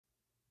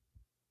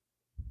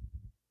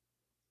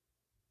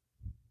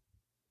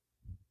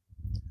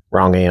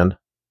Wrong end.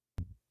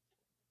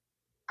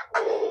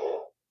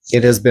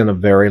 It has been a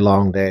very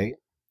long day,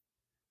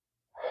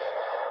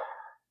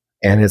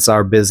 and it's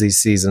our busy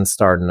season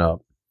starting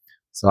up.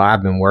 So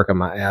I've been working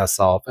my ass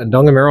off. And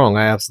don't get me wrong,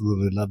 I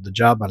absolutely love the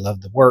job. I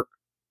love the work,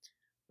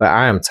 but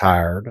I am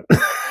tired.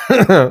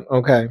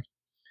 Okay.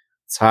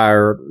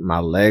 Tired. My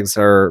legs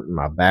hurt.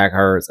 My back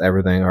hurts.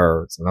 Everything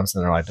hurts. And I'm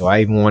sitting there like, do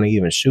I even want to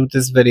even shoot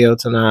this video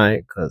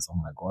tonight? Because, oh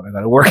my God, I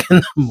got to work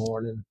in the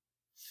morning.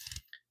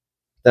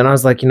 Then I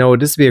was like, you know what?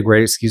 This would be a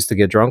great excuse to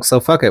get drunk. So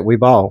fuck it. We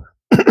ball.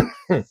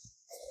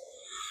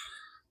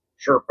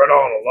 Sure put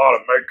on a lot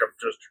of makeup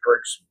just to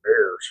drink some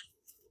beers.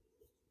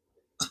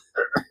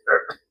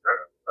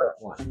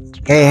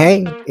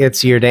 Hey,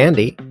 it's your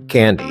dandy,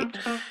 Candy.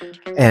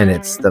 And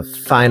it's the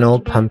final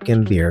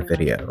pumpkin beer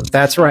video.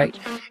 That's right.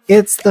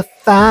 It's the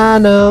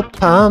final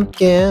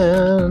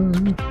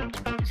pumpkin.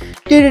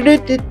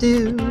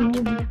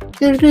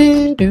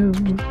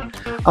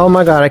 Oh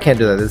my God, I can't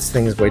do that. This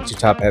thing is way too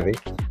top heavy.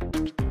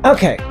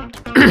 Okay.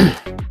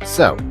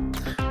 So,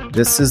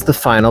 this is the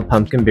final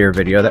pumpkin beer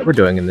video that we're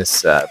doing in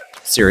this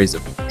series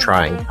of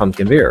trying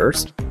pumpkin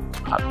beers,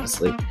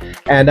 obviously.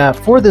 And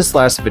for this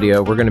last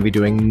video, we're going to be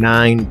doing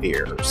 9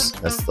 beers.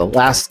 That's the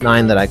last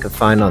 9 that I could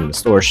find on the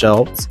store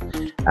shelves.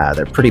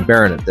 They're pretty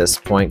barren at this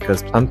point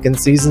because pumpkin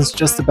season's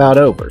just about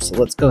over. So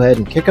let's go ahead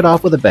and kick it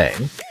off with a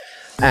bang.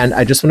 And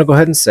I just want to go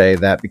ahead and say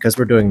that because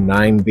we're doing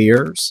 9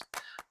 beers,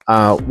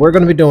 we're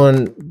going to be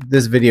doing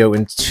this video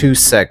in 2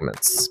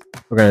 segments.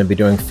 We're going to be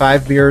doing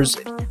 5 beers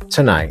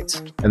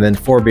tonight and then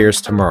 4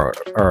 beers tomorrow,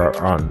 or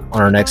on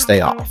our next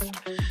day off.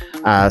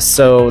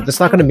 So that's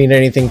not going to mean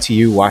anything to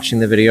you watching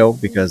the video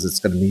because it's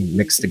going to be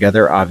mixed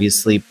together,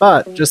 obviously,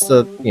 but just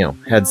a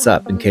heads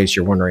up in case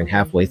you're wondering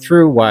halfway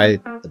through why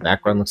the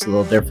background looks a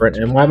little different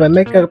and why my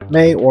makeup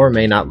may or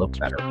may not look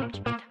better.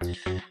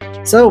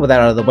 So with that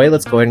out of the way,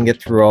 let's go ahead and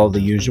get through all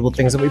the usual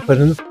things that we put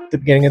in the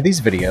beginning of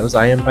these videos.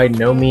 I am by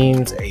no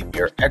means a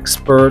beer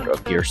expert, a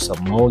beer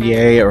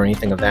sommelier, or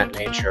anything of that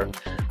nature.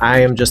 I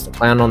am just a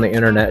clown on the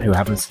internet who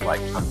happens to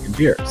like pumpkin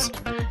beers.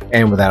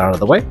 And with that out of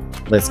the way,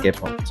 let's get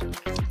pumped.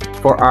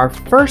 For our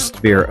first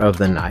beer of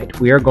the night,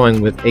 we are going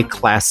with a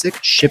classic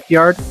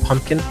Shipyard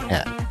Pumpkin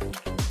Head.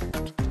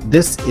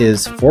 This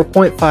is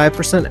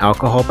 4.5%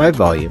 alcohol by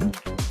volume,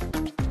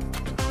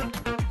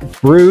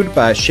 brewed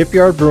by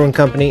Shipyard Brewing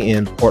Company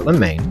in Portland,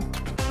 Maine.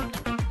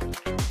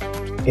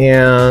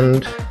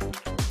 And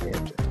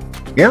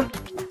yeah,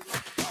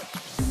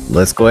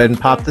 let's go ahead and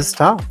pop this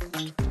top.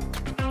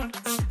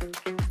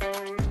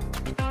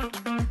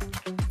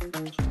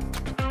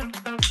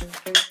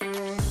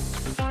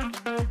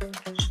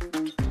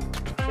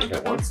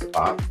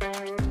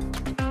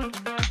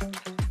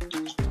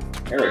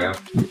 There we go.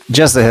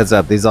 Just a heads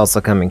up, these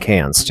also come in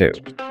cans too.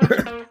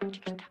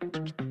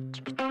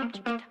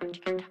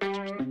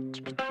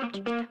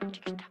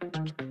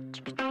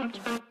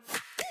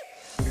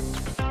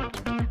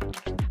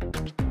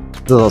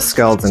 The little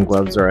skeleton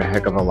gloves are a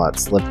heck of a lot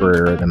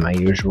slipperier than my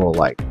usual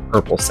like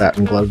purple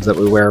satin gloves that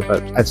we wear,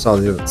 but I saw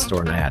these at the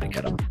store and I had to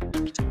get them.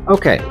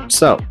 Okay,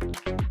 so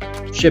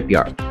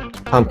Shipyard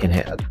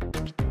Pumpkinhead.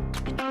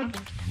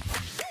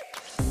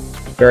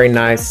 Very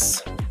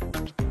nice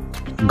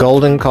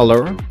golden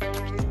color.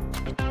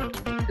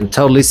 You can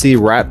totally see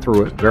right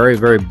through it. Very,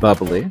 very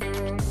bubbly.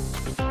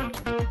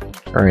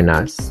 Very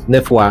nice.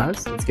 Sniff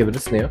wise, let's give it a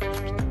sniff.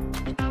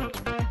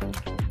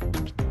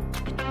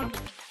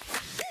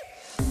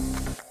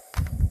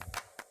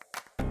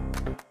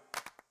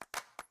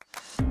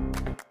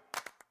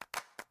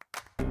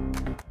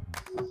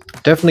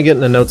 Definitely getting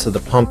the notes of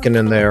the pumpkin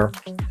in there,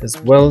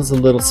 as well as a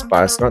little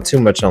spice. Not too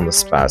much on the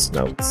spice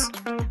notes.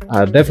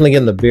 Definitely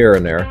getting the beer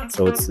in there,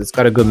 so it's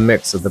got a good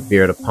mix of the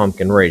beer to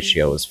pumpkin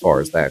ratio as far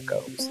as that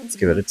goes. Let's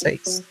give it a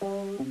taste.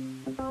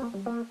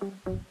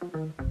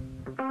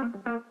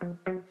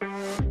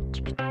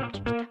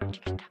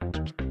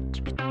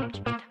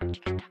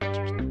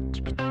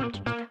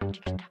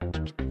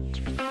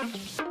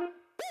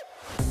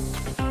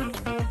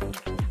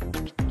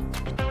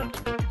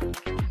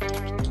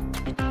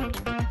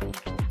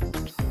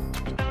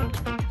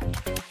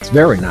 It's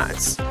very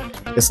nice.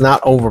 It's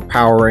not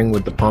overpowering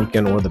with the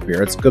pumpkin or the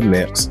beer. It's a good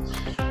mix.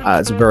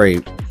 It's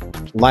very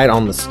light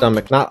on the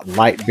stomach, not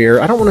light beer.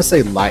 I don't want to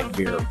say light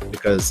beer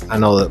because I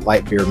know that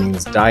light beer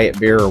means diet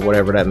beer or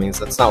whatever that means.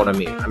 That's not what I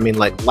mean. I mean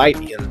like light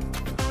in,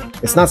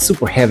 it's not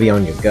super heavy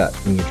on your gut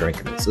when you're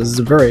drinking this. This is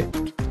a very,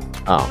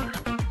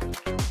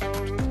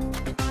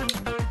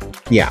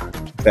 yeah,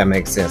 if that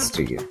makes sense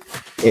to you.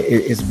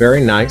 It's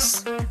very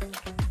nice.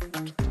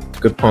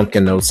 Good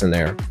pumpkin notes in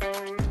there.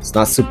 It's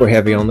not super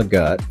heavy on the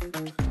gut.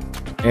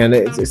 And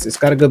it's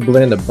got a good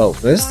blend of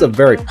both. This is a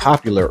very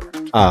popular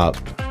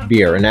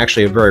beer and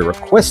actually a very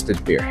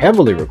requested beer,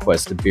 heavily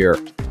requested beer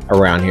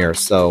around here.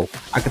 So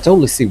I could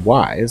totally see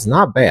why. It's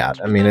not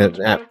bad. I mean, at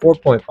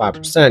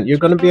 4.5%, you're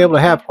going to be able to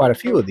have quite a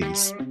few of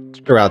these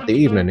throughout the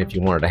evening if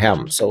you wanted to have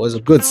them. So it's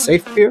a good,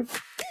 safe beer.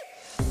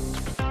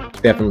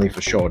 Definitely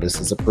for sure,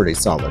 this is a pretty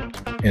solid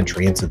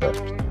entry into the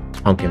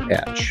pumpkin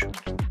patch.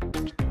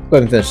 Go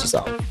ahead and finish this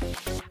off.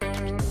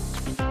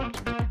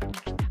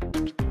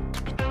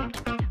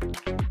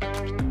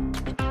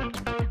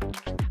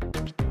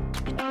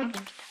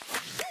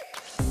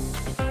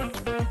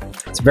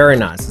 very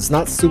nice. It's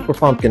not super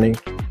pumpkin-y,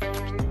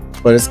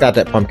 but it's got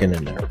that pumpkin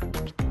in there.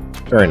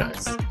 Very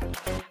nice.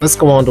 Let's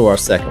go on to our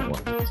second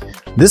one.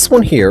 This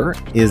one here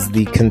is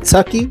the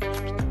Kentucky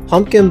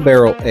Pumpkin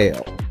Barrel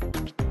Ale.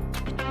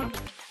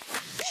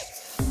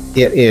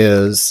 It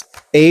is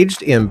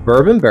aged in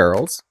bourbon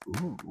barrels.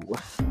 Ooh.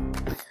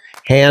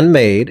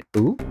 Handmade.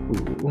 Ooh.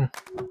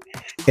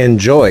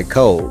 Enjoy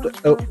cold.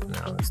 Oh,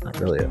 no, that's not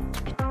really it.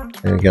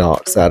 I get all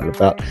excited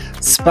about.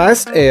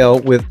 Spiced ale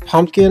with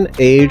pumpkin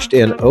aged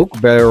in oak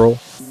bourbon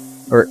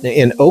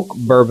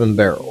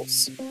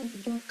barrels.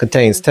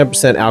 Contains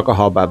 10%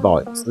 alcohol by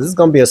volume. So this is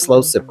going to be a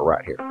slow sipper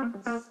right here.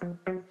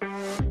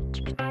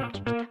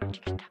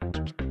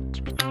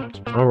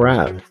 All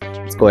right,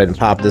 let's go ahead and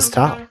pop this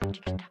top.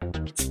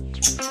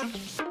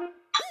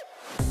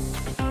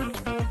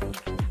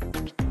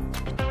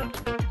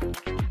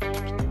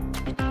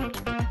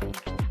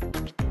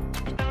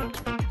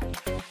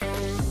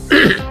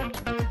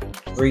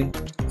 Three,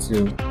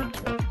 two,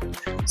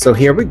 one. So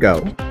here we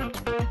go.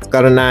 It's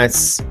got a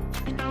nice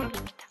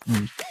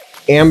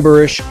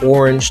amberish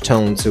orange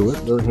tone to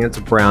it. Little hints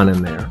of brown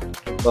in there.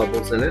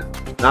 Bubbles in it.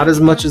 Not as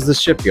much as the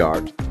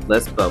Shipyard.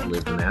 Less bubbly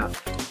than that.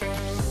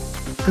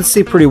 You can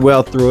see pretty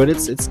well through it.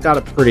 It's got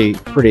a pretty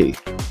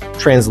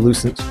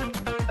translucent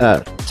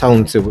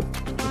tone to it.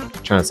 I'm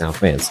trying to sound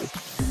fancy.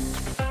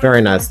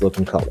 Very nice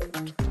looking color.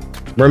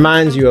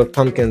 Reminds you of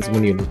pumpkins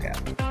when you look at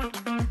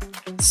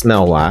it.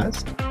 Smell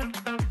wise.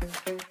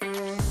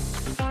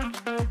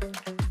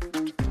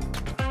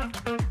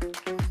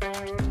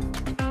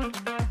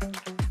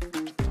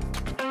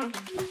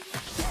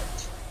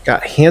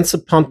 Got hints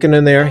of pumpkin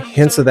in there,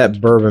 hints of that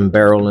bourbon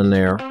barrel in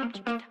there.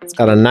 It's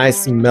got a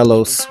nice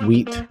mellow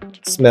sweet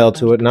smell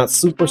to it. Not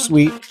super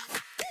sweet,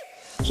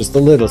 just a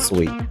little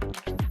sweet.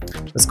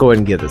 Let's go ahead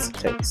and give this a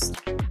taste.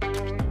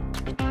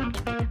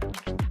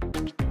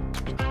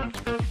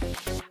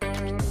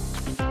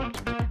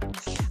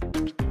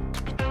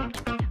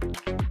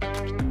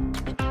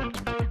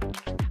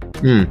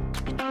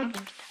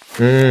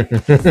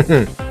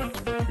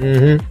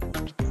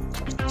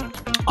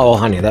 Oh,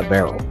 honey, that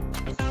barrel.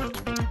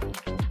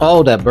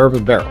 Oh, that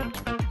bourbon barrel.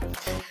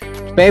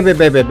 Baby,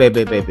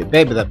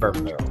 that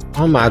bourbon barrel.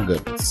 Oh my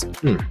goodness.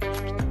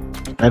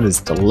 That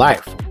is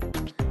delightful.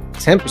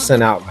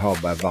 10% alcohol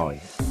by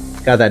volume.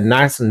 Got that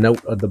nice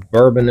note of the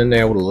bourbon in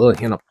there with a little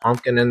hint of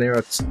pumpkin in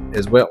there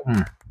as well.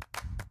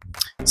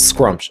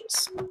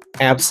 Scrumptious.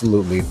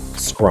 Absolutely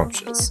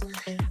scrumptious.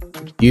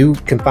 If you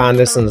can find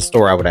this in the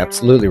store, I would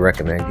absolutely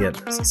recommend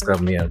getting this. It's going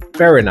to be a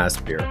very nice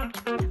beer.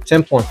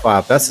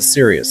 10.5, that's a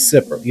serious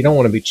sipper. You don't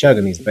want to be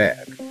chugging these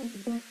bags.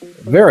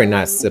 Very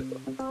nice sipper.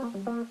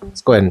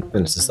 Let's go ahead and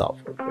finish this off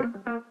real quick.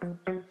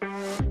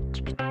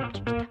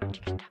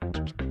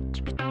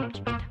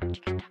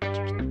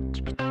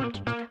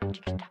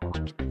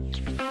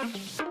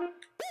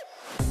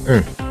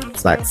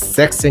 It's like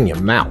sex in your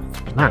mouth.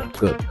 My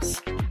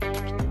goodness.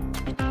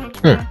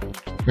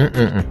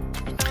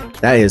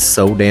 That is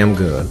so damn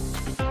good.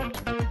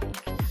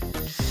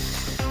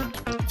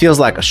 Feels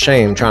like a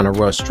shame trying to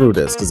rush through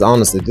this, because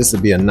honestly, this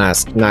would be a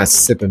nice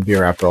sipping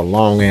beer after a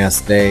long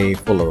ass day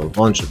full of a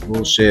bunch of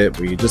bullshit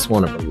where you just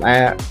want to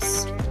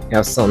relax,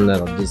 have something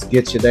that'll just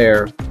get you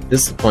there.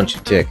 This is a punchy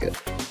ticket.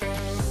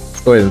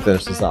 Let's go ahead and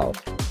finish this off.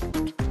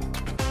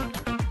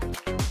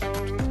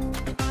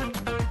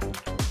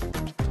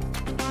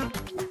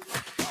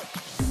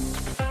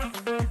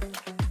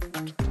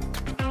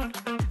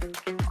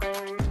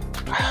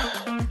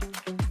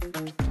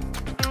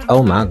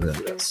 Oh my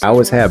goodness. I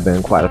always have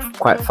been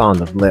quite fond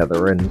of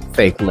leather and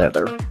fake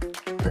leather.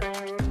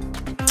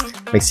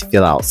 Makes you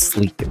feel all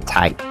sleek and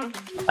tight,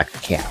 like a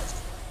cat.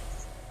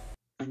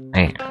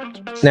 Man.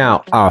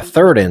 Now, our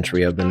third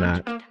entry of the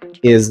night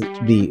is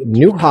the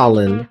New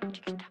Holland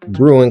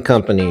Brewing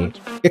Company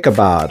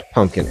Ichabod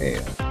Pumpkin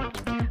Ale.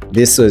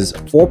 This is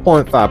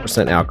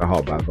 4.5%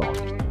 alcohol by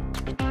volume.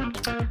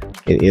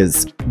 It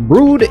is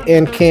brewed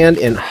and canned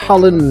in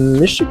Holland,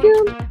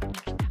 Michigan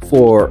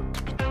for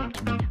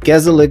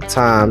Gezellig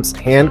times,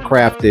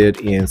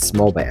 handcrafted in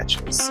small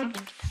batches.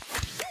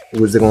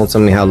 Was it going to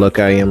tell me how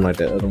lucky I am like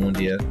that other one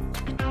did?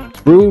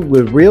 Brewed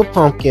with real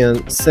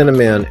pumpkin,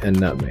 cinnamon, and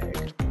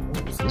nutmeg.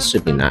 This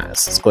should be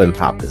nice. Let's go ahead and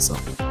pop this on.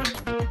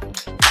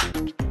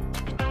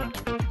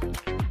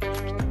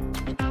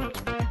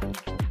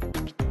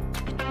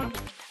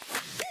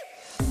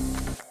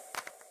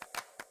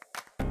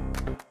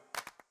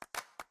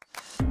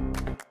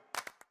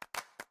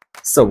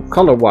 So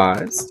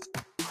color-wise,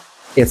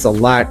 it's a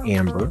light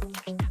amber.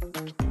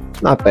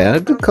 Not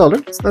bad. Good color.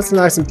 That's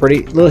nice and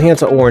pretty. Little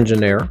hint of orange in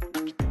there.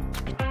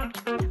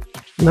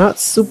 Not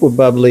super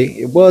bubbly.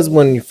 It was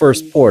when you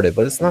first poured it,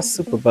 but it's not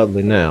super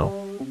bubbly now.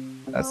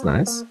 That's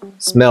nice.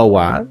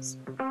 Smell-wise.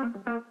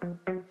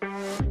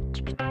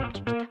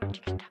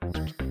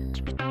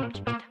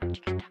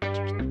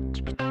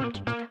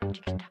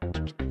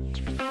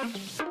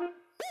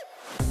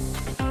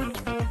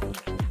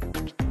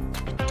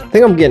 I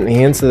think I'm getting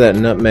hints of that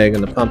nutmeg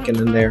and the pumpkin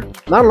in there.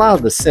 Not a lot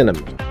of the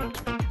cinnamon.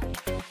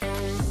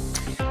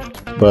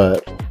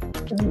 But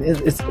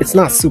It's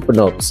not super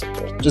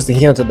noticeable. Just a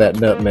hint of that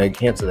nutmeg,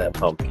 hint of that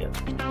pumpkin.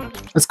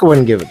 Let's go ahead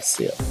and give it a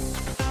sip.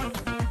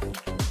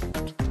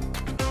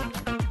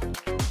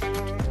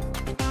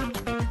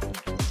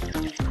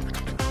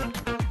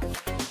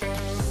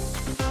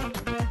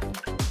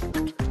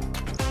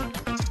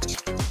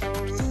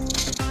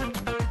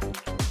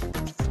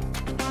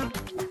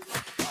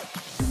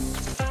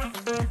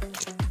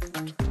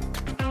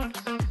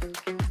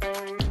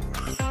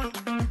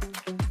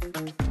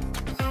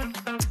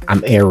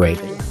 I'm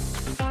aerating.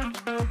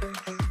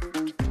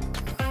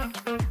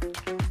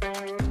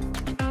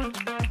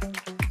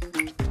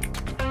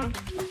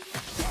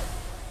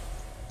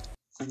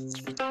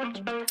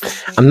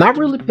 I'm not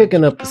really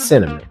picking up the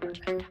cinnamon.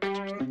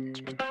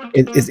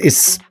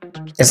 It's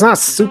not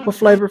super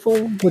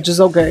flavorful, which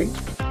is okay,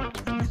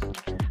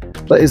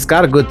 but it's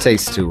got a good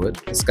taste to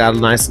it. It's got a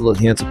nice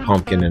little hint of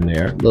pumpkin in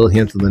there, a little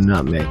hint of the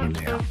nutmeg in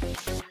there.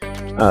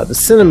 The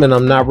cinnamon,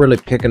 I'm not really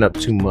picking up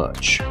too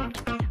much.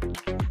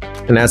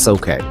 And that's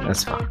okay.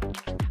 That's fine.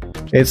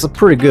 It's a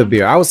pretty good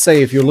beer. I would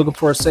say if you're looking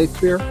for a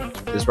safe beer,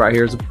 this right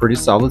here is a pretty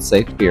solid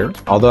safe beer.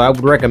 Although I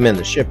would recommend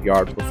the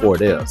Shipyard before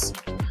this.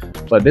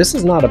 But this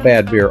is not a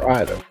bad beer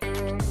either.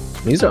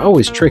 These are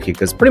always tricky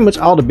because pretty much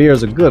all the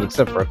beers are good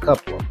except for a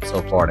couple of them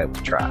so far that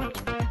we've tried.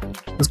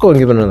 Let's go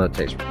ahead and give it another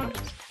taste real fast.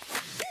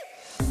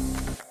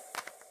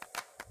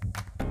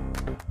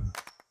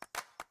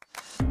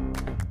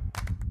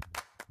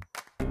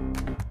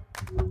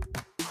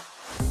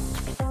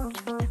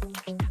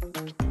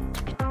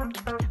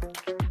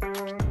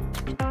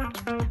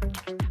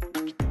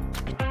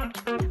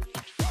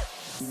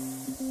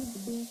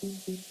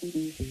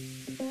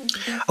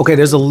 Okay,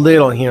 there's a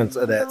little hint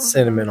of that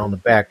cinnamon on the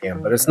back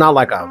end, but it's not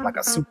like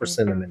a super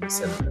cinnamon.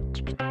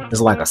 It's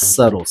like a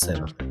subtle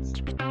cinnamon.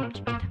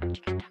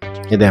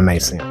 If that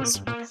makes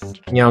sense.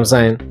 You know what I'm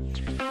saying?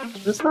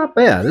 It's not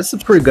bad. This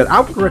is pretty good. I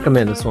would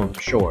recommend this one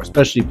for sure,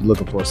 especially if you're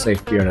looking for a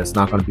safe beer that's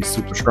not going to be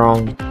super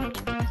strong.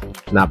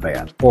 Not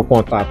bad.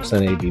 4.5%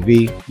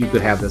 ABV. You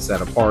could have this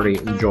at a party,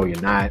 enjoy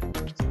your night.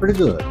 It's pretty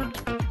good.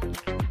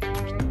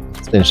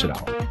 Let's finish it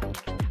off.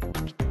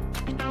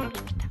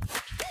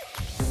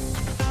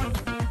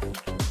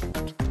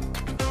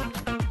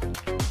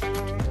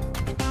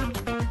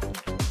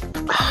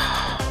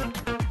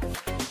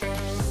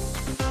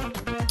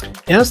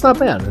 Yeah, it's not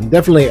bad. And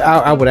definitely,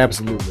 I would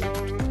absolutely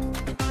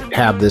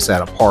have this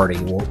at a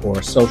party or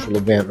a social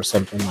event or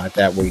something like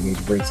that where you need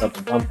to bring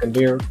something pumpkin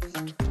beer,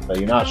 so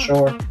you're not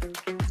sure.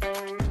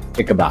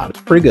 Think about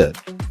it. Pretty good.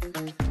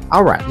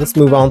 All right, let's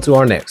move on to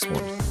our next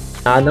one.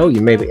 I know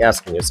you may be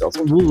asking yourself,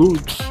 "Ooh,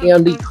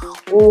 Candy,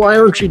 why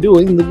aren't you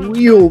doing the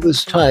wheel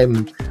this time?"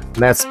 And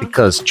that's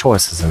because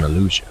choice is an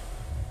illusion.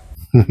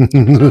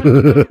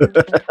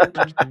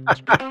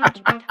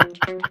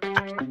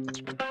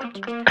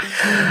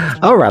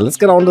 All right, let's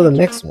get on to the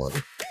next one.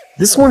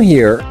 This one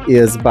here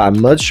is by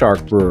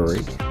Mudshark Brewery.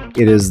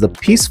 It is the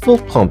Peaceful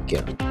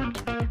Pumpkin.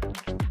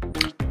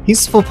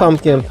 Peaceful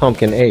Pumpkin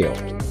Pumpkin Ale.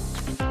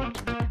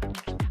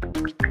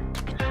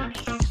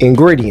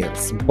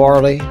 Ingredients: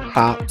 barley,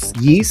 hops,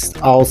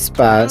 yeast,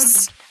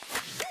 allspice,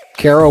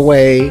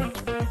 caraway.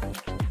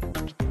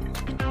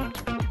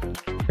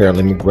 Here,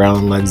 let me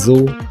ground like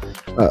Zool.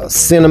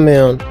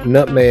 Cinnamon,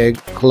 nutmeg,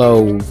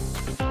 clove,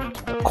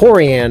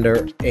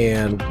 coriander,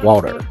 and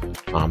water.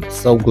 I'm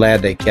so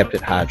glad they kept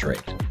it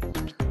hydrated.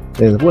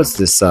 And what's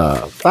this?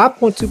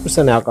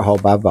 5.2% alcohol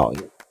by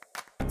volume.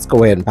 Let's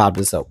go ahead and pop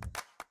this open.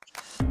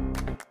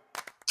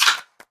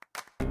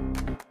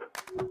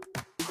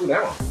 Ooh,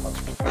 that one.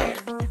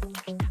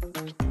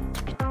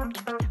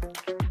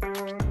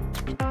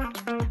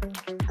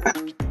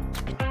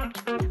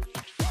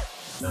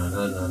 No.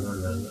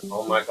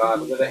 Oh my God,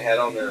 look at the head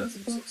on this.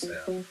 I'm so sad.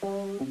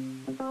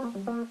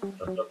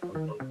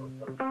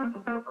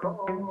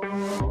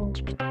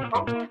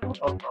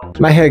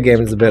 My head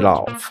game is a bit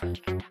off.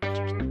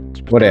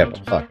 Whatever,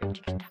 fuck it.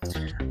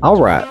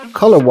 Alright,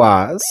 color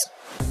wise,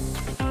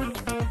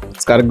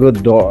 it's got a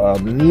good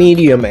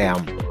medium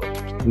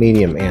amber.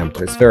 Medium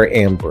amber. It's very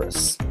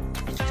amberous.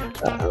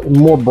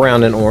 More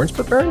brown than orange,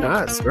 but very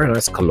nice. Very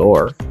nice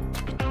color.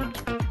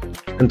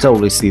 And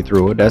totally see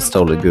through it. That's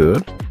totally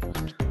good.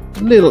 A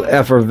little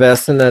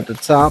effervescent at the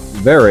top.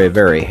 Very,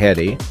 very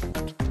heady.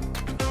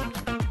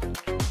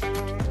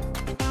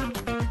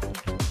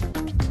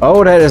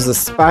 Oh, that is a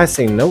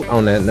spicy note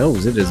on that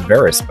nose. It is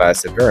very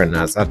spicy, very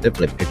nice. I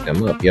definitely picked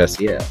them up. Yes.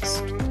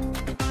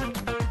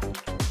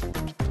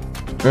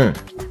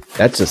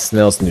 That just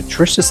smells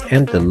nutritious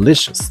and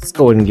delicious. Let's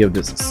go ahead and give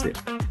this a sip.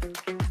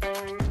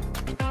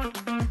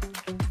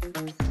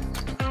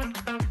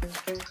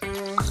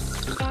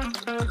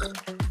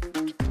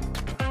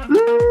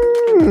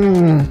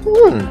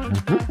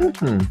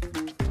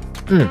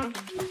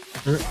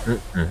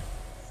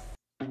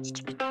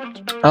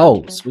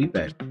 Oh, sweet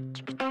baby.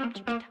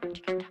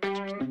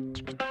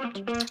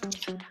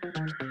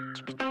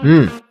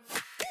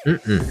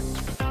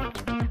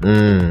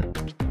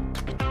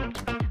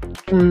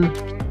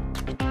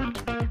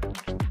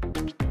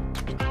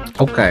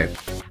 Okay.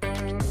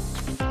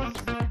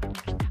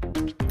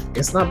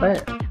 It's not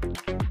bad.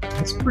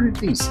 It's pretty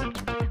decent.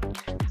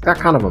 It's got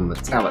kind of a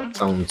metallic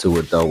tone to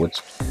it though,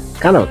 which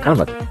kind of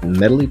a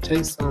metally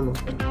taste. I don't know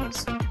what it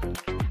is.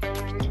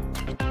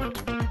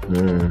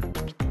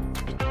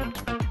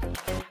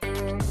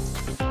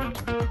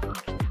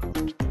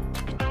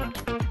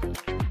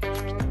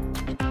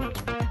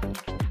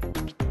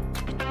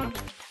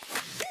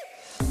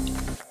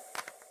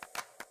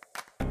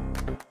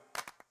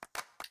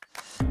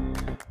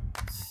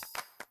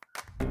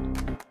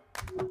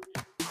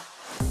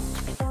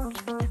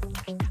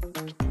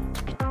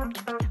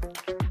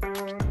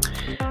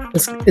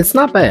 It's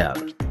not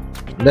bad.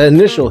 The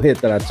initial hit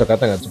that I took, I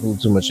think I took a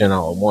little too much in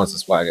all at once.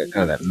 That's why I got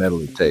kind of that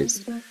metally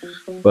taste.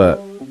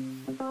 But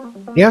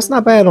yeah, it's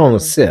not bad on a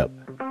sip.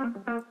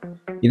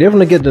 You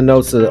definitely get the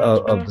notes of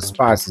the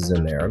spices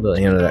in there. A little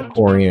hint of that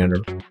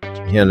coriander,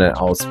 a hint of that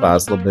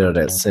allspice, a little bit of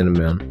that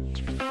cinnamon.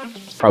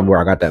 It's probably where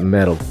I got that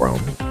metal from.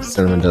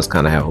 Cinnamon does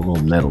kind of have a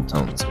little metal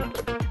tone to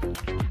it.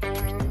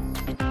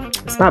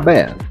 It's not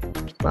bad.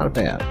 It's not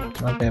bad.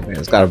 Not that bad.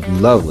 It's got a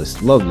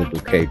lovely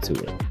bouquet to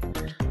it.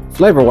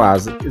 Flavor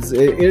wise, it's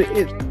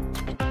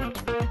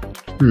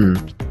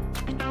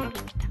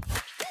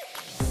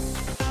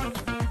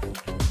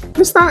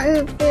not,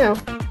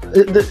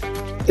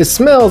 it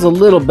smells a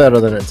little better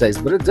than it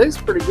tastes, but it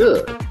tastes pretty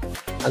good.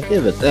 I'll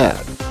give it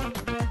that.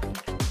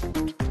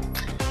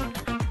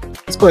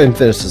 Let's go ahead and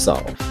finish this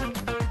off.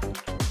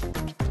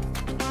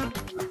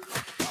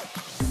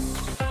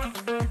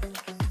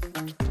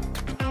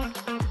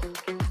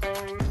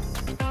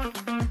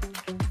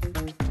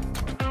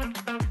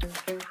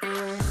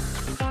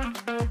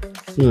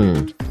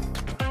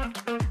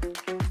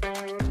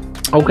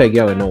 Okay,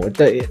 yeah, I know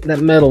that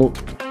metal,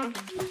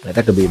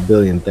 that could be a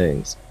billion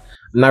things.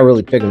 I'm not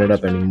really picking it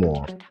up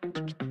anymore.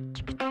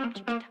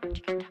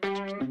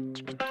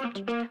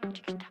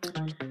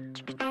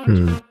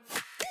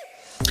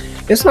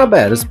 It's not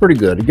bad. It's pretty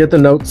good. You get the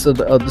notes of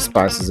the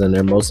spices in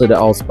there, mostly the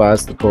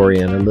allspice, the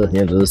coriander, a little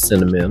hint of the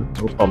cinnamon,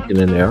 a little pumpkin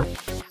in there.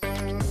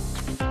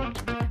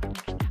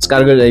 It's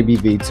got a good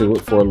ABV to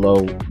it for a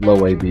low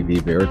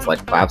ABV beer. It's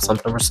like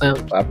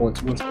 5-something%,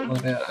 5.2 or something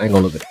like that. I ain't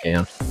gonna look at the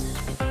can.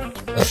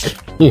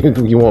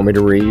 You want me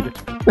to read?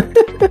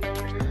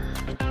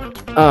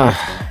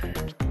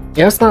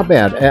 Yeah, it's not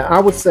bad. I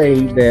would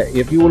say that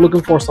if you were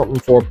looking for something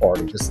for a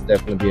party, this would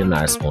definitely be a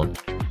nice one.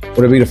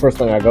 Would it be the first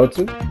thing I go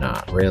to?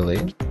 Not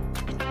really.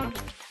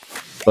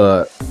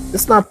 But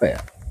it's not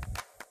bad.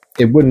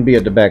 It wouldn't be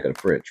at the back of the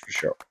fridge for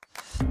sure.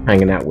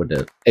 Hanging out with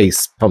the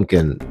Ace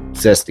pumpkin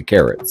zesty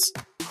carrots.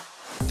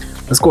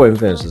 Let's go ahead and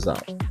finish this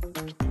out.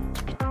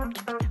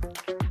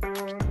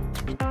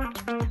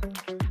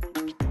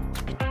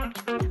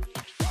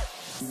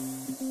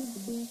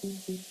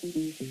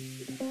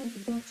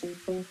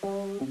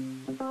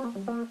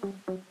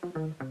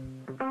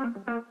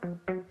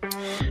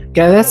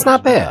 Yeah, that's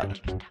not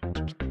bad.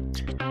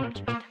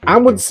 I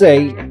would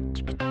say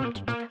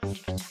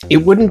it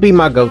wouldn't be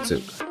my go-to.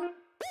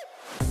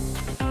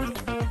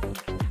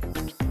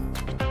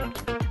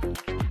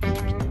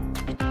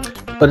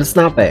 But it's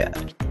not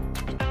bad.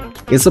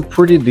 It's a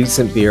pretty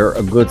decent beer,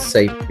 a good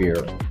safe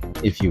beer,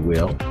 if you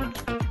will.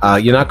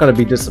 You're not going to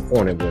be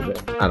disappointed with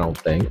it, I don't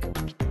think.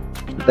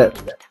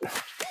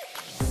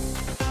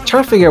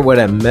 Trying to figure out where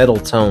that metal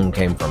tone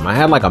came from. I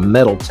had like a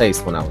metal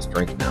taste when I was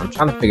drinking it. I'm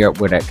trying to figure out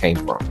where that came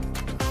from.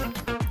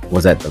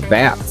 Was that the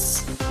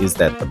vats? Is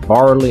that the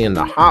barley and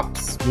the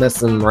hops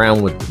messing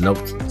around with the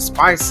notes of the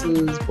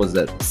spices? Was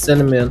that the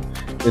cinnamon?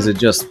 Is it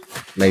just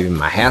maybe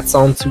my hat's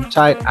on too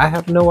tight? I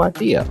have no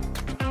idea.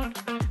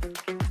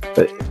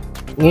 But,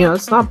 you know,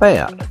 it's not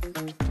bad.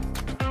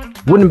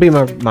 Wouldn't be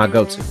my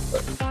go-to,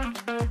 but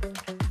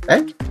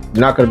hey,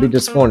 you're not going to be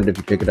disappointed if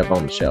you pick it up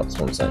on the shelf. That's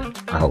what I'm saying.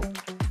 I hope.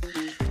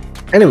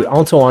 Anyway,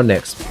 on to our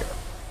next beer.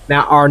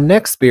 Now, our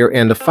next beer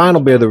and the final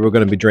beer that we're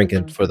going to be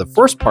drinking for the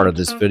first part of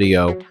this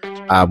video,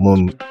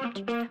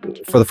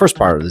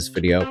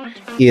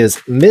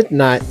 is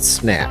Midnight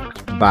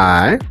Snack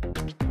by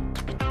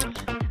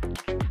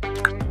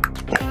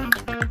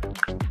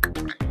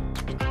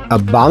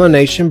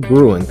Abomination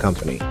Brewing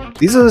Company.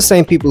 These are the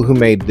same people who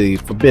made the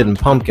Forbidden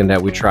Pumpkin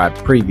that we tried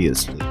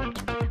previously.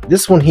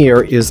 This one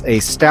here is a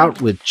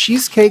stout with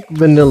cheesecake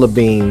vanilla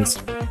beans,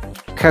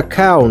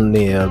 cacao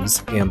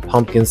nibs, and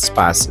pumpkin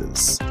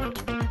spices.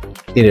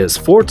 It is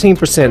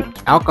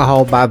 14%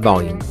 alcohol by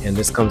volume, and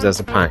this comes as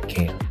a pint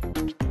can.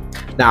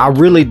 Now, I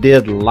really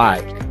did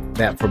like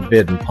that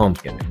Forbidden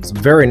Pumpkin. It was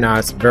very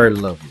nice, very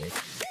lovely.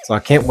 So I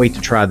can't wait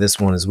to try this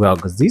one as well,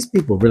 because these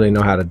people really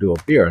know how to do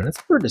a beer, and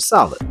it's pretty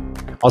solid.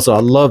 Also, I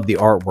love the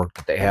artwork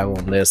that they have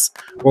on this.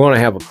 We're going to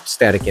have a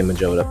static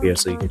image of it up here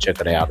so you can check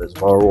it out as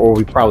well, or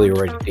we probably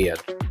already did.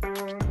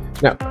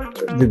 Now,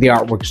 the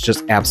artwork is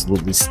just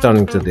absolutely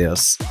stunning to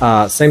this.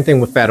 Same thing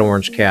with Fat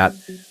Orange Cat.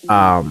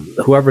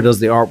 Whoever does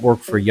the artwork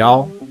for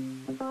y'all,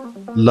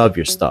 love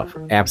your stuff.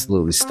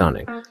 Absolutely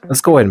stunning.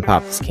 Let's go ahead and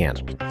pop this can.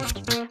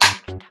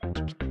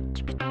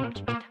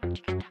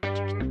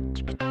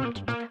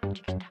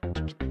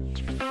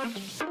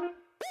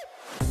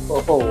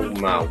 Oh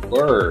my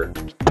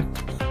word.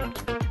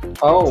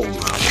 Oh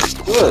my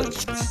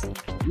goodness.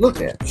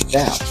 Look at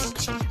that.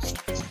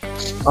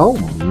 Oh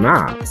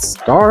my,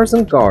 stars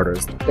and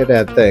garters. Look at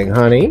that thing,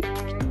 honey.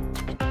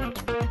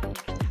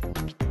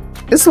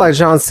 It's like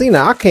John Cena.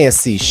 I can't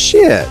see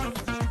shit.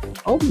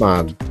 Oh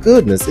my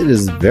goodness. It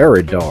is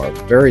very dark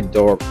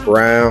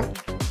brown.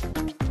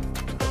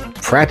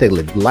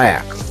 Practically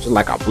black. Just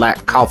like a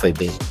black coffee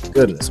bean.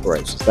 Goodness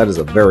gracious. That is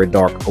a very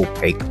dark,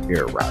 opaque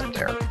beer right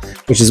there.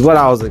 Which is what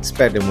I was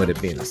expecting with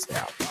it being a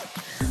stout.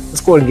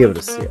 Let's go ahead and give it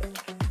a sip.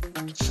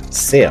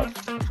 Sip.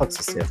 What's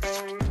a sip?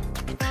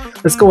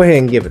 Let's go ahead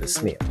and give it a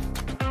sniff.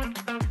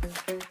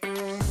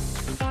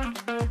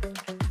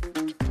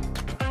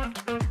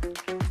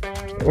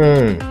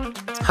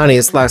 Honey,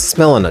 it's like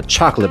smelling a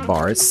chocolate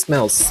bar. It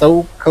smells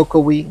so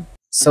cocoa-y,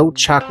 so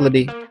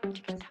chocolatey.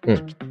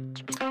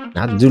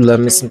 I do love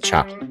me some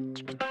chocolate.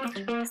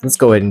 Let's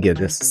go ahead and give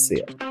this a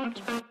sip.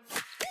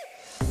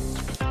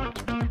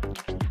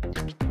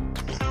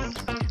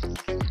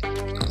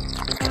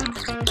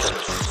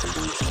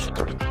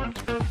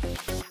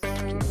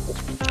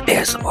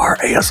 ASMR,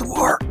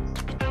 ASMR.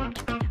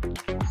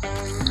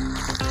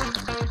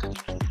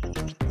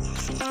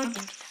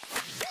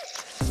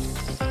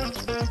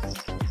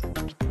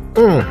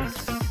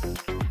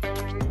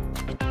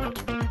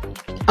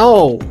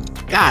 Oh,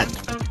 God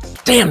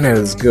damn, that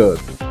is good.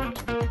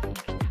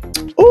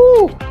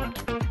 Ooh.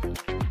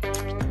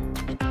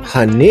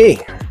 Honey.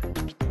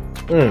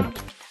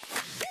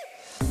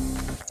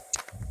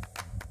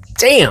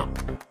 Damn.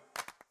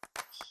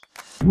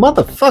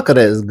 Motherfucker, that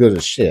is good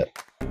as shit.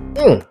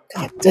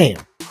 God damn.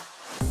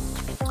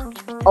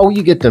 Oh,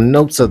 you get the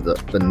notes of the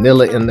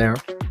vanilla in there.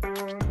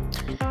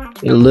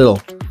 A little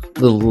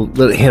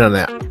hint of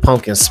that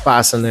pumpkin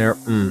spice in there.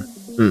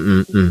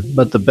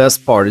 But the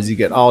best part is you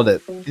get all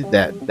that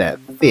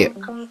thick,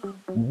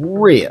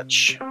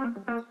 rich,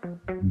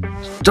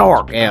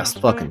 dark ass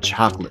fucking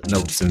chocolate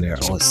notes in there.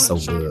 Oh, it's so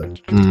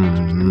good.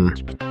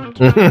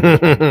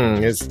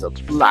 It's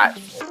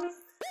delightful.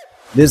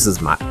 This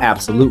is my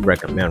absolute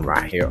recommend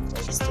right here.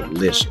 It's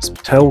delicious.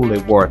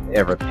 Totally worth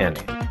every penny.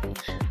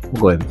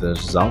 We'll go ahead and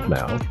finish this off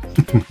now.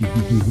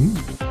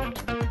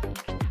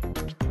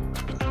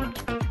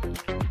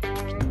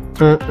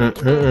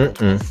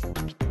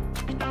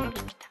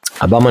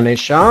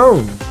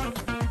 Abomination.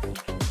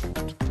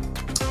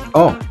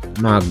 Oh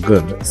my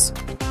goodness.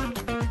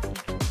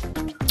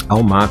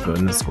 Oh my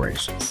goodness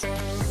gracious.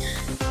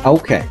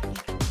 Okay.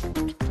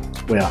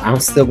 Well, I'm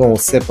still gonna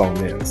sip on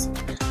this.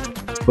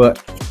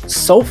 But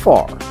so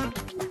far,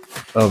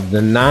 of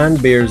the 9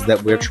 beers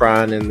that we're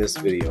trying in this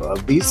video,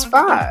 of these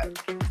 5,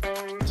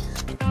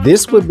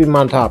 this would be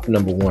my top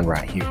number 1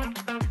 right here.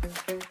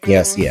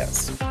 Yes,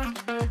 yes.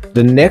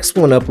 The next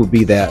one up would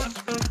be that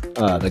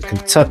the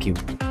Kentucky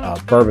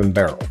bourbon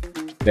barrel.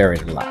 Very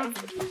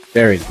delightful.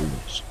 Very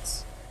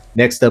delicious.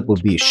 Next up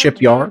would be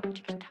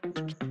Shipyard.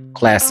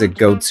 Classic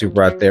go-to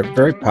right there.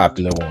 Very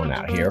popular one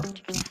out here.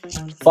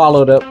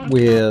 Followed up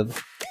with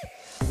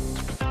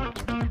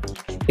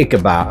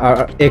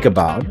Ichabod.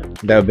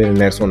 That would be the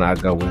next one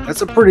I'd go with.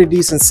 That's a pretty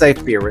decent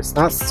safe beer. It's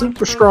not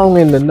super strong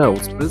in the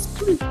notes, but it's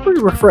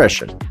pretty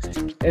refreshing.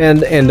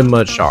 And the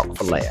mudshark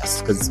for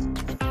last, because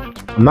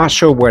I'm not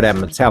sure where that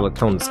metallic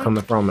tone is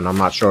coming from, and I'm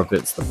not sure if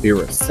it's the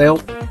beer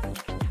itself.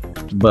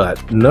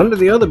 But none of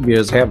the other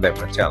beers have that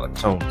metallic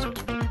tone to it.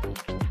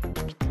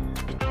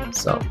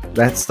 So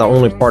that's the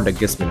only part that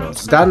gets me noticed.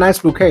 It's got a nice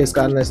bouquet, it's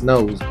got a nice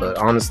nose, but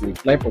honestly,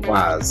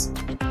 flavor-wise,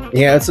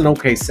 yeah, it's an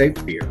okay safe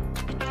beer.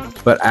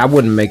 But I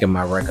wouldn't make it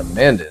my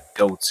recommended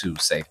go-to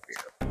safe beer.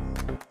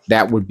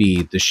 That would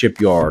be the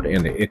Shipyard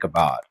and the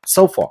Ichabod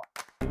so far.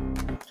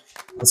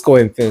 Let's go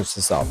ahead and finish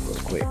this off real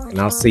quick, and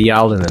I'll see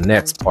y'all in the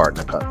next part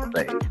in a couple of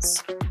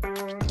days.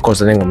 Of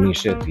course, it ain't gonna mean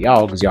shit to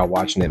y'all because y'all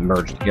watching it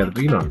merge together,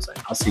 but you know what I'm saying.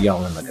 I'll see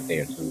y'all in like a day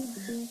or two.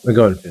 We're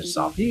going to finish this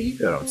off. You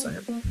know what I'm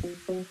saying.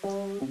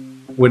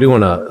 We're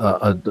doing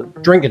a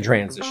drinking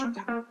transition.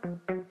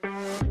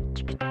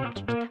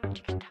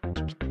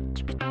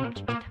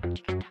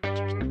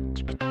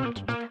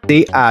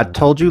 See, I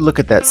told you, look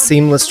at that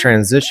seamless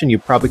transition. You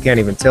probably can't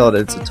even tell that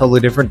it's a totally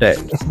different day.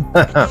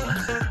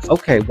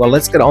 Okay, well,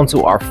 let's get on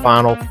to our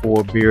final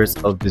 4 beers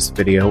of this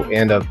video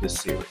and of this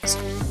series.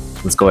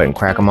 Let's go ahead and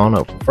crack them on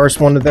open.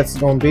 First one that's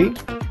going to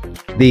be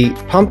the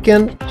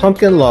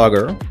Pumpkin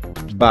Lager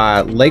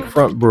by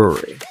Lakefront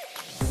Brewery.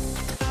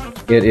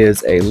 It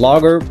is a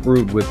lager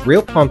brewed with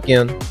real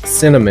pumpkin,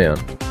 cinnamon,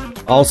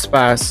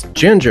 allspice,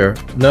 ginger,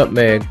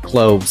 nutmeg,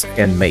 cloves,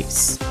 and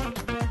mace.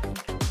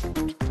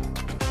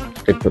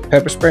 They put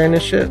pepper spray in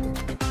this shit.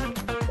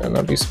 That'll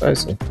not be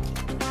spicy.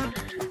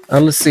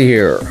 Let's see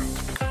here.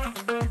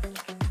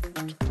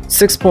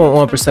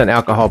 6.1%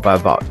 alcohol by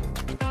volume.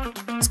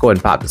 Let's go ahead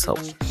and pop this hole.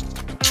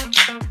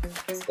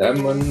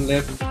 Someone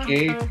left the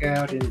cake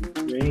out in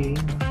the rain.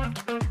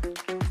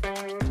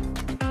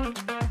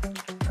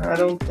 I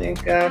don't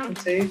think I can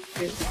take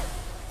it.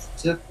 It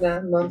took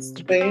 9 months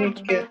to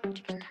bake it.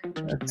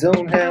 I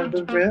don't have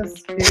the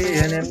recipe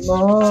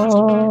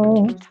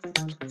anymore.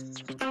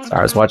 Sorry,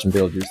 I was watching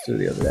Beetlejuice 2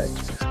 the other day.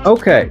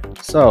 Okay,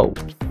 so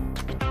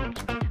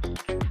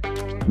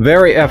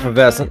Very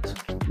effervescent.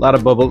 A lot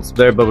of bubbles.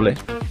 Very bubbly.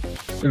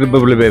 Little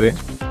bubbly baby.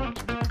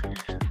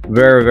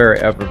 Very, very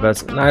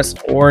effervescent. Nice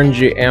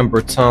orangey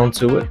amber tone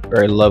to it.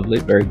 Very lovely.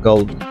 Very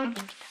golden.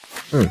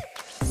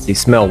 See,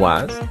 smell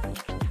wise.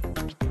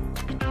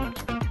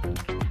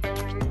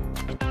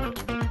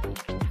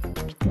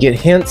 Get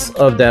hints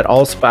of that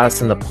allspice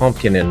and the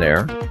pumpkin in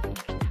there. A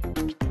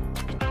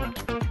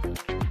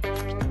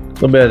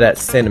little bit of that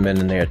cinnamon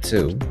in there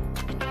too.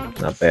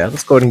 Not bad.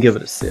 Let's go ahead and give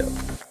it a sip.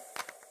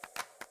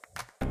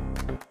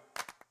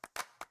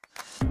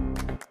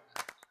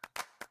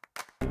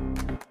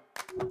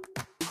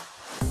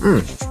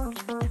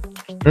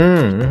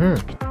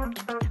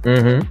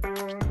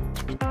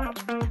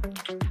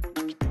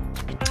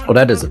 Well,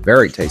 that is a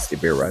very tasty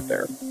beer right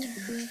there.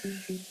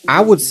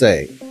 I would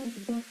say,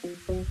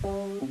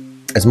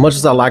 as much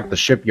as I like the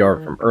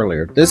Shipyard from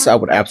earlier, this I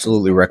would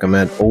absolutely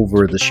recommend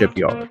over the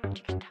Shipyard.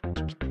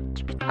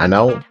 I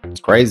know,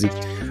 it's crazy.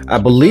 I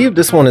believe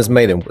this one is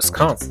made in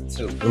Wisconsin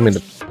too. Let me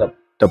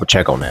double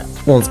check on that.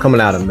 This one's coming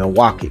out of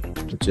Milwaukee,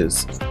 which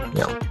is,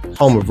 you know,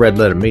 home of Red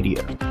Letter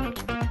Media.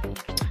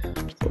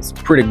 So it's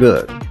pretty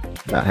good.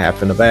 About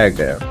half in the bag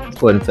there. Let's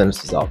go ahead and finish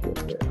this off real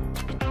quick.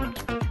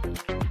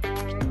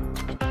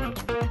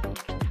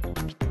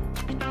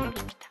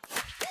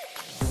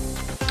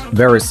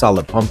 Very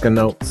solid pumpkin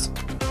notes.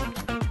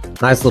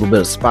 Nice little bit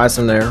of spice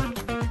in there.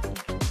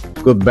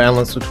 Good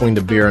balance between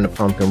the beer and the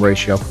pumpkin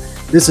ratio.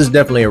 This is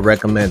definitely a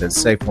recommended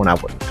safe one. I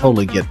would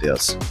totally get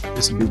this.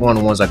 This would be one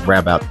of the ones I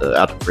grab out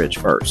the fridge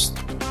first.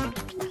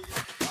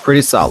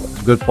 Pretty solid.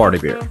 Good party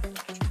beer.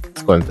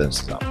 Let's go ahead and finish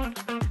this off.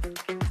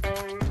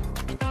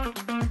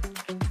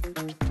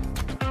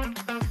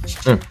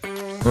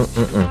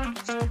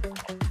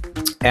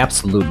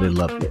 Absolutely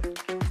lovely.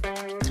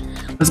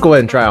 Let's go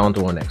ahead and try on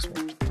to our next one.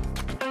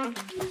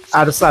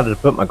 I decided to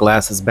put my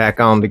glasses back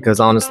on because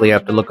honestly,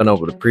 after looking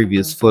over the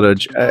previous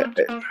footage,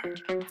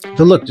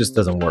 the look just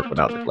doesn't work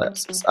without the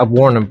glasses. I've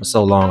worn them for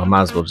so long, I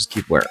might as well just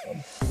keep wearing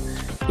them.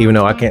 Even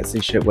though I can't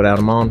see shit without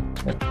them on.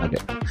 Okay.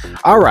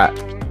 All right,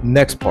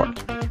 next part.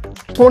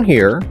 This one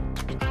here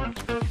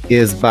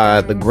is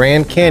by the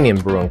Grand Canyon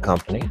Brewing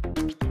Company.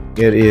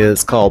 It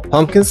is called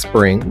Pumpkin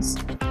Springs.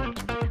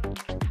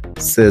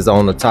 It says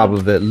on the top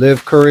of it,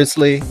 live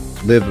curiously,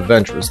 live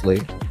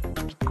adventurously.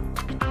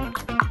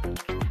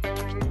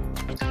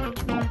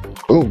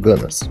 Oh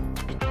goodness.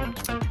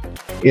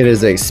 It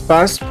is a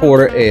spiced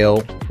porter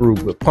ale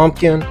brewed with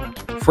pumpkin,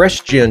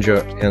 fresh ginger,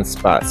 and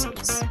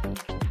spices.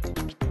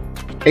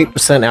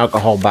 8%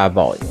 alcohol by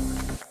volume.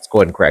 Let's go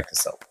ahead and crack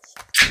this open.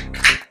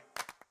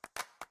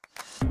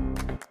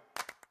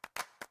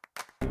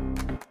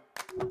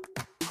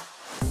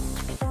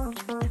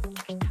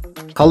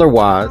 Color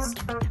wise,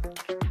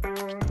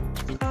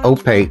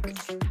 opaque,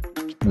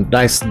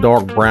 nice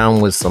dark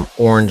brown with some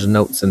orange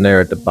notes in there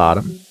at the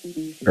bottom.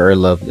 Very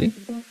lovely.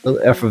 A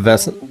little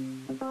effervescent.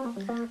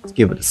 Let's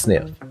give it a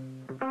sniff.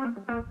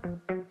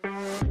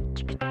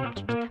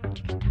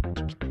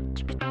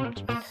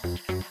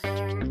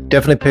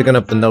 Definitely picking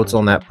up the notes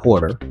on that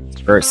porter.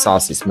 It's a very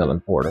saucy smelling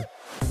porter.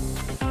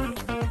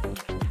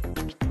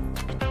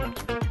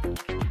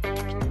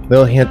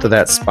 Little hint of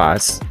that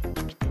spice.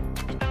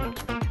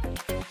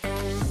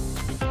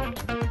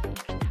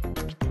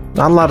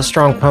 Not a lot of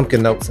strong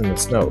pumpkin notes in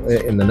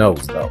the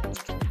nose though.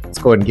 Let's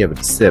go ahead and give it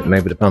a sip.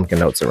 Maybe the pumpkin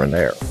notes are in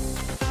there.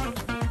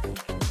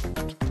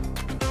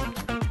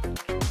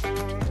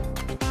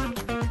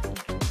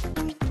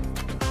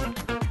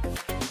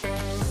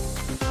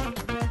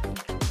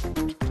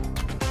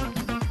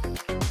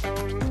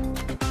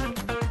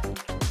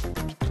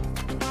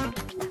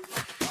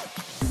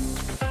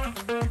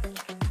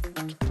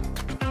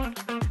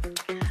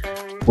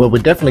 Well, we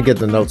definitely get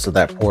the notes of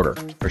that porter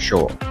for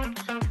sure.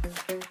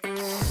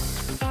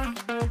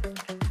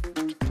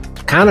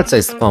 Kind of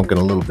tastes the pumpkin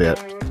a little bit.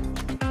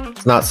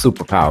 It's not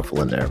super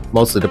powerful in there.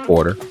 Mostly the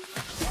porter.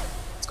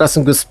 It's got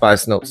some good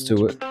spice notes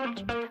to it.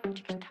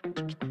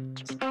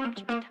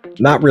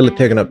 Not really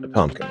picking up the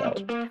pumpkin though.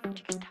 A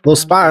little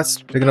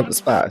spice, picking up the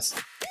spice.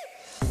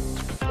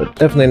 But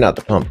definitely not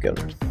the pumpkin.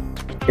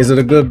 Is it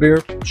a good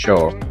beer?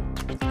 Sure.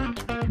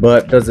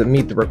 But does it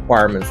meet the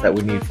requirements that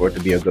we need for it to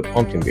be a good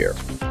pumpkin beer?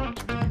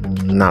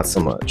 Not so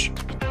much.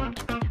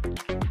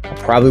 I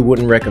probably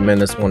wouldn't recommend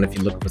this one if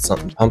you're looking for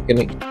something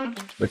pumpkin-y.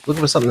 But if you're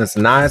looking for something that's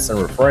nice and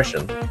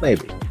refreshing,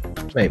 maybe.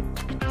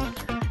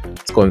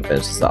 Let's go and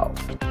finish this off.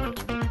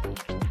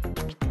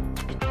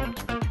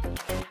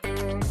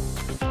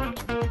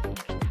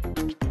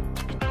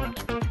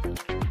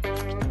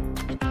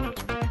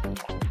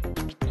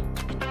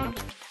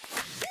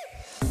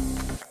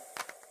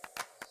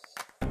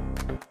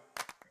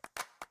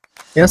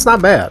 Yeah, it's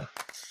not bad.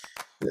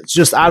 It's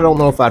just, I don't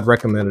know if I'd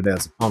recommend it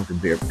as a pumpkin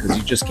beer because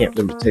you just can't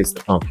really taste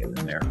the pumpkin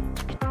in there.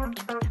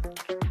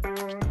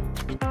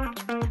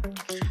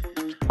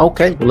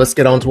 Okay, well, let's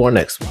get on to our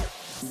next one.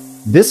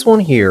 This one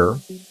here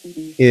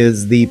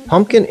is the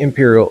Pumpkin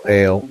Imperial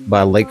Ale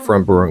by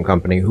Lakefront Brewing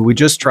Company, who we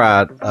just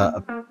tried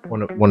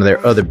one of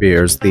their other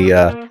beers,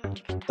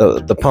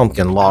 the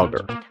Pumpkin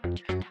Lager.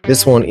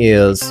 This one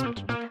is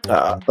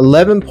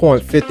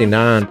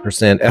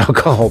 11.59%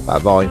 alcohol by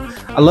volume.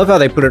 I love how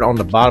they put it on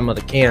the bottom of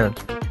the can,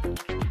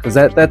 because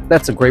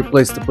that's a great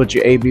place to put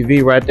your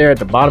ABV right there at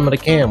the bottom of the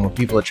can when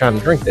people are trying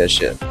to drink that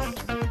shit.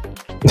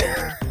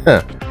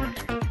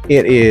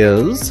 It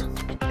is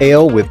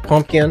ale with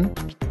pumpkin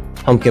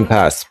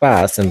pie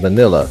spice, and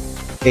vanilla,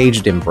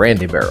 aged in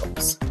brandy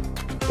barrels.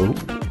 Ooh.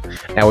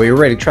 Now we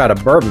already tried a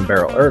bourbon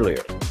barrel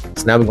earlier,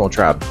 so now we're gonna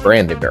try a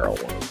brandy barrel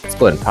one. Let's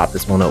go ahead and pop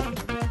this one open.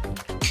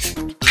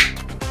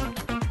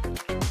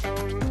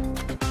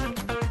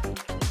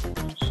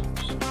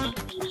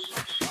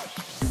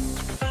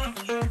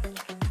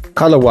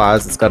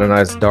 Color-wise, it's got a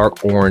nice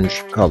dark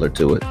orange color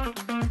to it.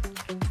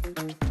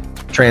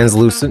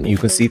 Translucent, you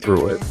can see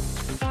through it.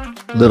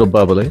 Little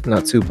bubbly,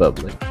 not too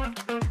bubbly.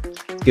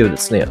 Let's give it a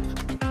sniff.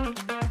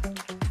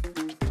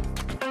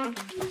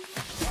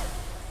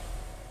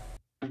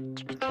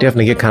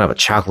 Definitely get kind of a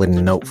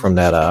chocolatey note from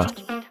that,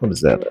 what is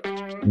that?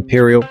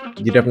 Imperial.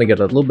 You definitely get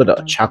a little bit of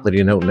a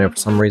chocolatey note in there for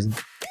some reason.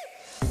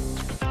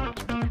 A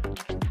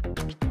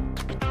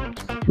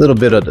little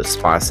bit of the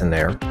spice in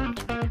there.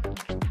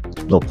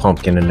 Little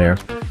pumpkin in there.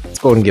 Let's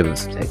go ahead and give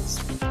this a taste.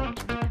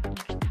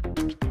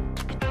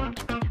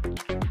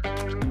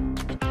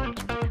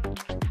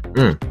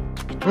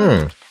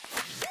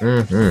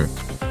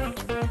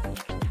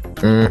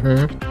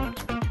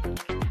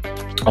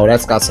 Oh,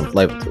 that's got some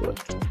flavor to it.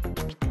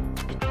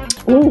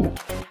 Ooh.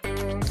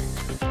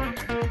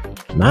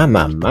 My.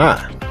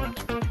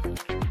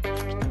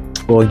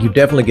 Well, you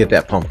definitely get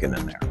that pumpkin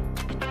in there.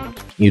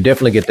 You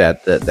definitely get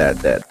that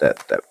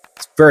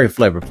it's very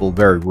flavorful,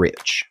 very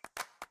rich.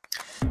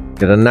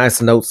 Get a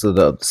nice notes of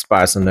the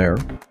spice in there.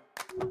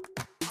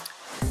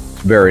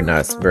 Very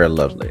nice, very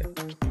lovely.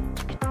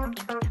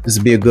 This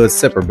would be a good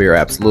sipper beer,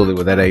 absolutely,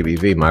 with that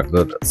ABV, my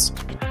goodness.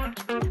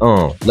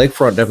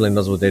 Lakefront definitely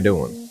knows what they're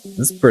doing.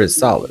 This is pretty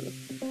solid.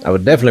 I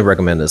would definitely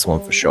recommend this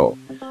one for sure.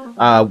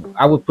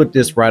 I would put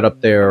this right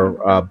up there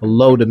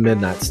below the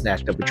midnight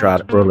snack that we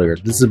tried earlier.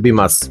 This would be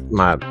no,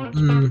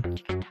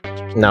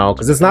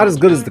 because it's not as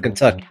good as the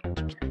Kentucky.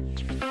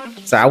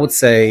 So I would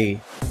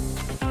say,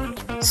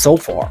 so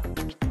far,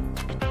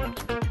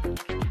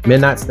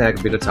 midnight snack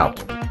would be the top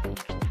one.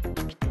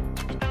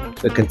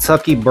 The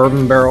Kentucky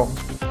bourbon barrel,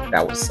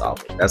 that was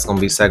solid. That's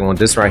gonna be second one.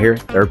 This right here,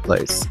 third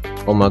place.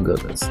 Oh my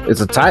goodness,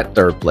 it's a tight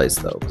third place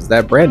though, because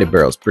that brandy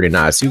barrel is pretty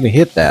nice. You can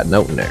hit that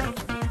note in there.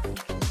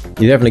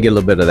 You definitely get a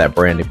little bit of that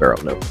brandy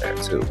barrel note in there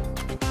too.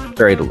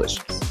 Very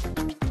delicious.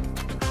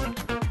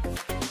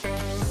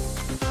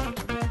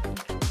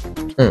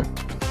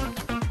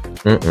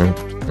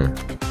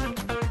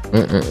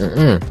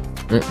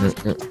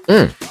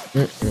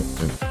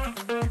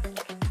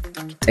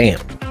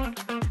 Damn.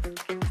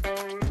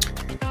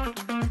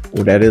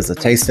 Oh, that is a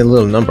tasty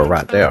little number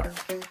right there.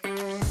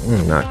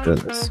 My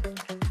goodness.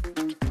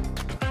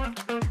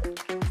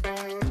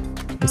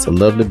 It's a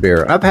lovely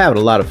beer. I've had a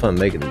lot of fun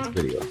making these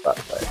videos, by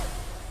the way.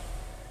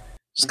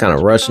 Just kind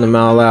of rushing them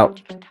all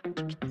out.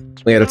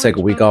 We had to take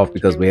a week off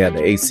because we had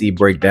the AC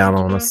break down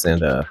on us,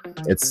 and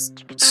it's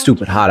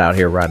stupid hot out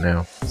here right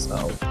now.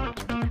 So,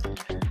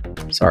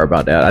 sorry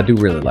about that. I do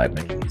really like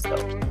making these,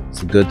 though.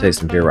 It's a good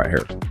tasting beer right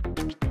here.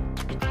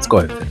 Let's go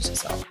ahead and finish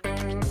this out.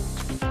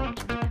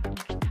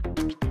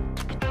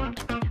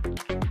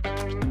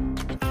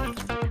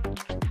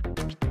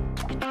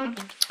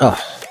 Oh,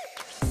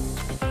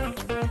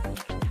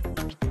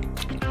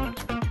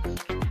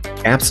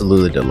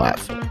 absolutely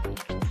delightful.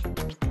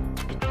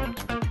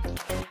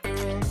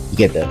 You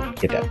get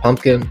that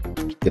pumpkin,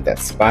 get that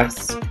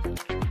spice,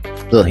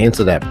 little hints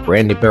of that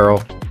brandy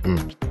barrel.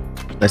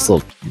 Nice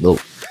little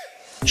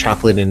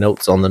chocolatey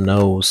notes on the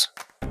nose.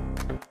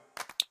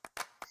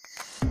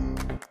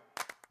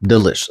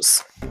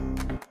 Delicious.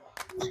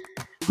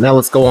 Now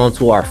let's go on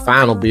to our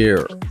final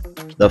beer.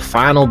 The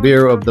final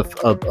beer of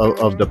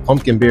the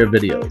pumpkin beer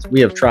videos. We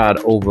have tried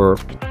over,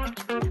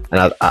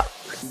 and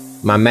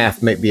my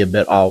math may be a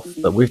bit off,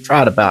 but we've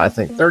tried about, I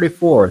think,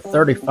 34 or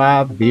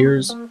 35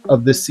 beers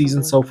of this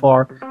season so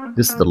far.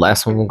 This is the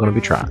last one we're going to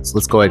be trying, so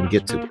let's go ahead and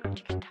get to it.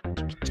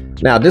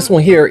 Now, this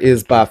one here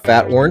is by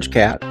Fat Orange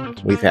Cat.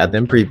 We've had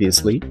them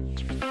previously.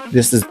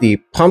 This is the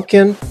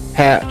Pumpkin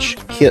Patch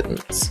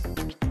Kittens.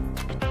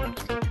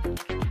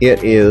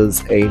 It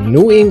is a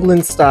New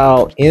England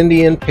style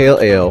Indian Pale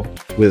Ale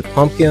with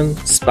pumpkin,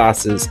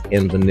 spices,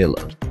 and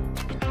vanilla.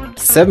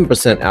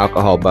 7%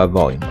 alcohol by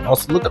volume.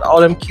 Also, look at all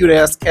them cute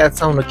ass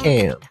cats on the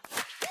can.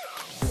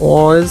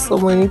 Oh, there's so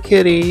many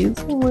kitties.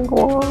 Oh my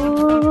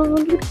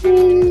god,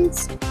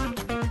 kitties.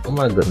 Oh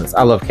my goodness,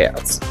 I love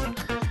cats.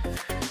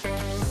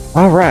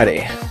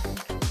 Alrighty.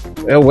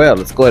 Well,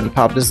 let's go ahead and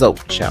pop this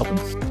open, shall we?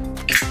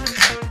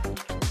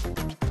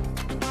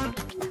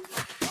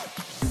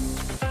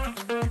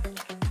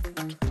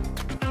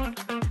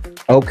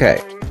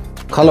 Okay,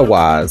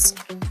 color-wise,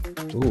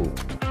 ooh,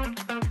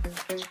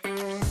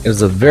 it's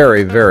a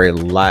very, very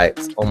light,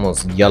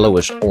 almost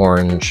yellowish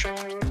orange,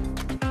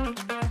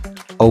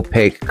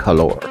 opaque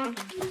color.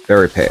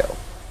 Very pale.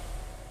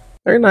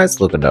 Very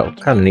nice looking though,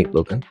 kind of neat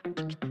looking.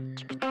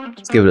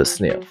 Let's give it a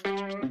sniff.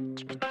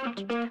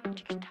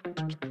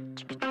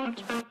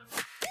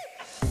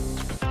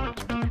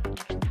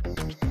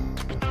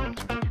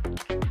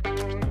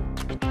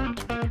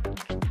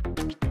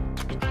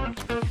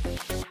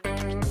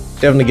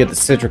 Definitely get the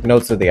citric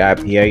notes of the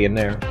IPA in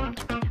there.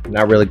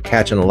 Not really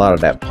catching a lot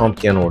of that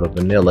pumpkin or the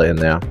vanilla in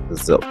there.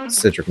 The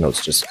citric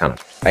notes just kind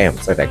of, bam,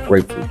 it's like that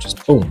grapefruit,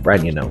 just boom, right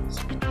in your nose.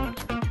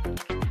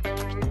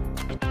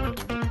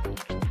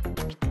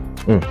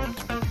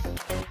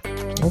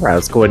 All right,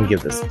 let's go ahead and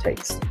give this a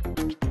taste.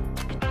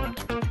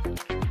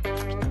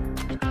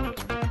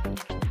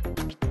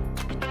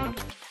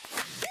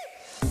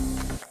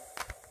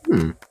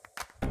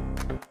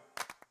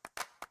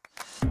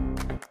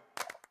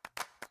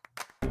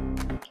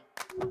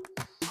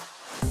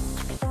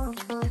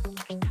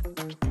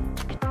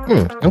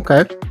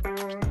 Okay.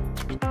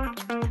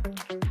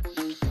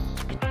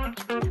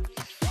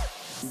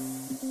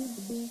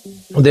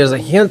 There's a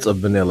hint of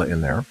vanilla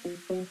in there.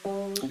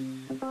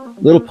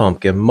 Little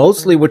pumpkin.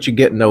 Mostly what you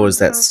get, though, is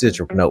that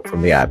citric note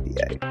from the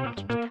IPA.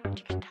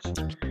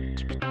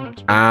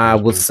 I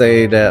would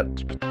say that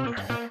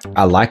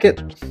I like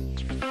it.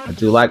 I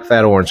do like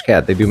Fat Orange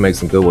Cat. They do make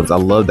some good ones. I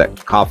love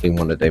that coffee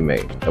one that they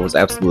made. That was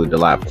absolutely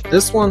delightful.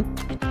 This one,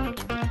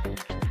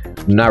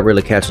 I'm not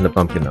really catching the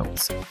pumpkin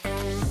notes.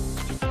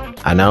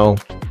 I know.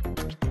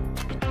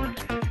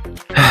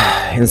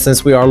 And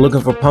since we are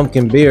looking for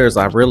pumpkin beers,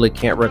 I really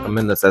can't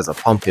recommend this as a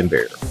pumpkin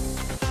beer.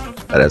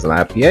 But as an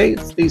IPA,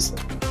 it's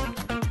decent.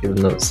 Let's give it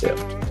another sip.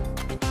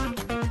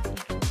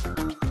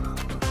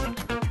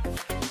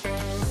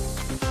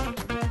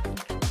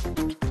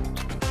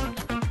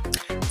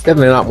 It's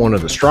definitely not one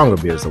of the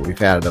stronger beers that we've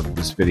had of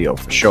this video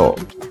for sure.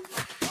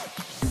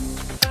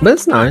 But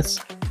it's nice.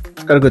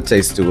 It's got a good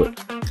taste to it.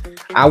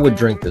 I would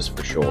drink this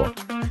for sure.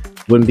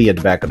 Wouldn't be at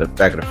the back of the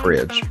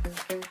fridge.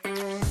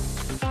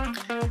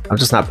 I'm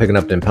just not picking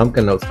up them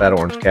pumpkin notes, Fat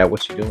Orange Cat.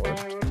 What you doing?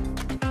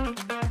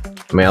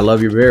 I mean, I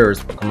love your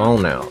beers, but come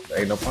on now.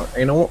 Ain't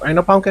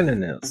no pumpkin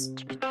in this.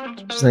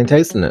 Just ain't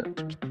tasting it.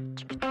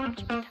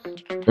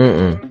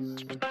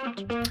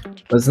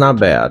 But it's not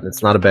bad.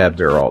 It's not a bad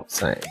beer all the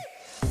same.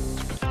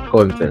 Go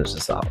ahead and finish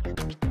this off.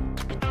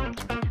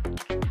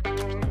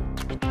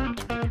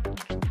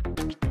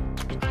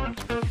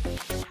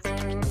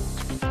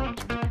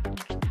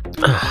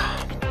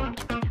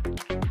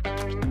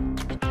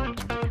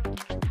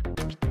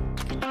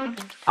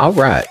 All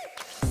right.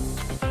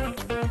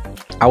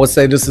 I would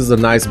say this is a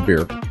nice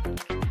beer.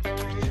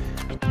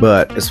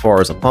 But as far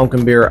as a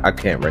pumpkin beer, I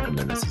can't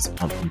recommend this as a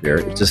pumpkin beer.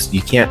 It just,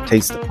 you can't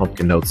taste the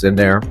pumpkin notes in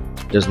there.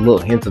 There's a little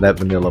hint of that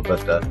vanilla,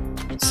 but the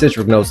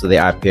citric notes of the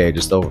IPA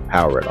just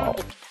overpower it all.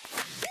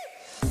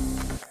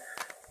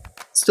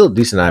 Still a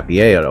decent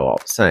IPA though, all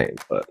the same,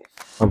 but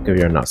pumpkin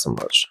beer, not so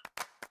much.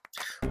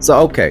 So,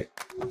 okay.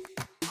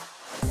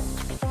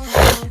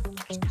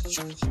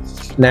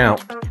 Now,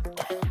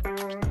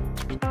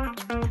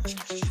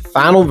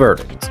 final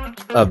verdict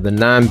of the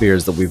 9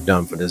 beers that we've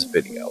done for this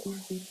video.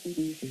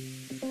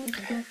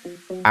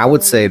 I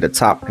would say the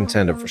top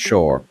contender for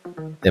sure,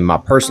 in my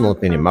personal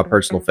opinion, my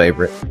personal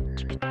favorite,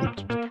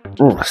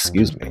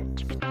 excuse me,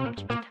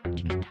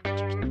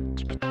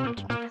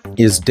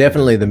 is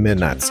definitely the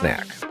Midnight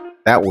Snack.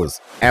 That was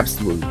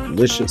absolutely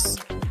delicious.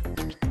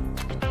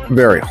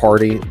 Very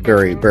hearty,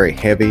 very, very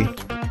heavy.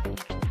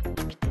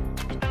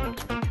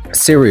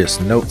 Serious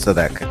notes of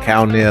that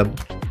cacao nib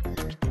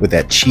with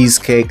that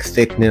cheesecake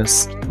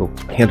thickness,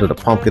 a hint of the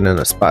pumpkin and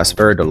the spice.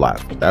 Very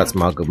delightful. That's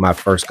my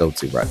first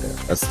go-to right there.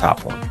 That's the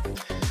top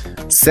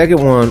one.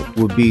 Second one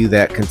would be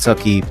that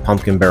Kentucky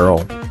pumpkin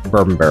barrel,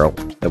 bourbon barrel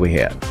that we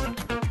had.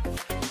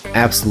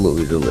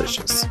 Absolutely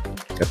delicious.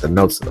 Got the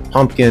notes of the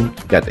pumpkin,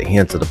 got the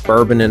hint of the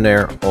bourbon in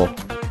there. Oh,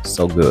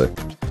 so good.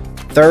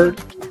 Third,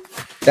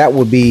 that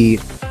would be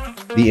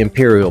the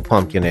Imperial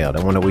Pumpkin Ale,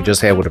 the one that we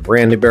just had with a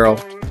brandy barrel.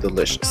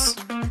 Delicious.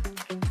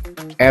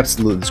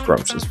 Absolutely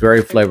scrumptious.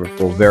 Very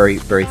flavorful, very,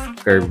 very,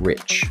 very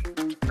rich.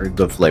 Very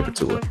good flavor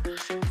to it.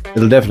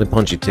 It'll definitely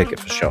punch your ticket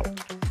for sure.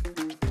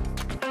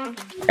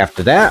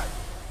 After that,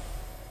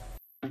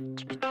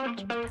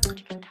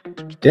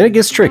 then it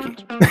gets tricky.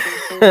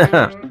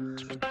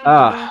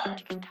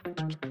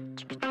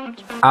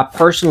 I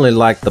personally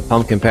like the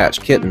Pumpkin Patch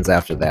Kittens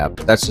after that,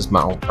 but that's just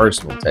my own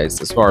personal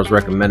taste. As far as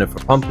recommended for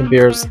pumpkin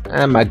beers,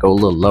 I might go a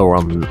little lower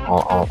on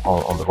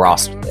the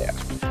roster there.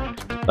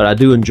 But I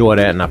do enjoy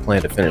that, and I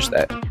plan to finish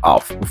that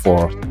off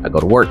before I go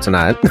to work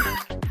tonight.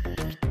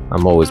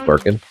 I'm always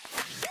working.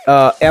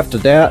 After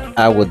that,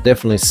 I would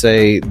definitely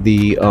say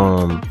the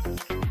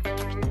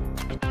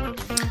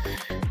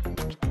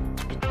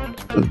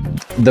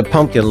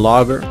Pumpkin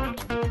Lager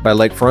by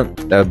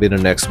Lakefront. That would be the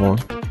next one,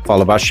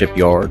 followed by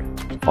Shipyard,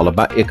 followed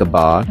by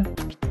Ichabod.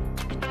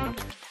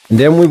 And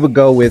then we would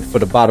go with, for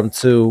the bottom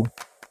two,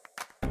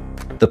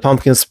 the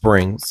Pumpkin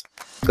Springs,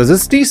 because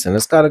it's decent.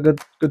 It's got a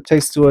good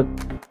taste to it.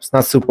 It's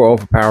not super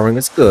overpowering.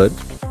 It's good.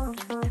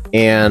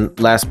 And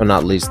last but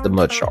not least, the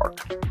Mudshark,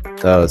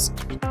 because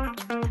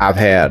I've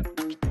had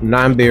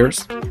 9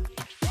 beers.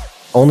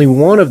 Only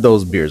one of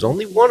those beers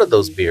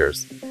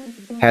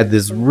had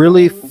this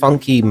really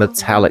funky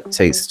metallic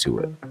taste to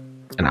it.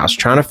 And I was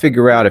trying to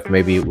figure out if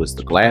maybe it was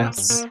the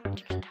glass,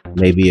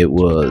 maybe it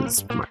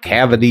was my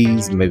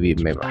cavities, maybe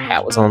my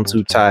hat was on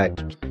too tight.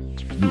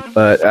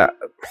 But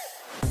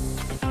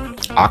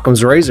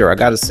Occam's razor, I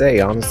gotta say,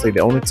 honestly,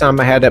 the only time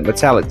I had that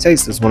metallic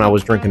taste is when I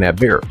was drinking that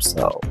beer.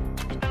 So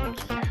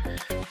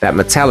that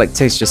metallic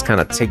taste just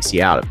kind of takes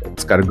you out of it.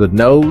 It's got a good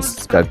nose,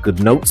 it's got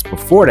good notes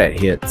before that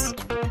hits,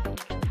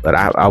 but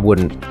I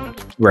wouldn't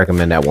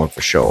recommend that one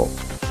for sure.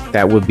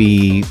 That would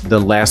be the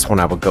last one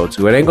I would go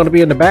to. It ain't gonna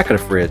be in the back of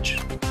the fridge.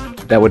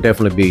 That would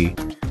definitely be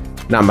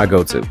not my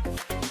go-to.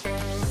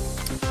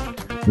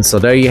 And so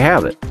there you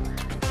have it.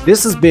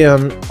 This has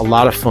been a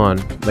lot of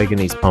fun making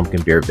these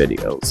pumpkin beer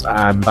videos.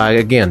 I'm by,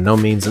 again, no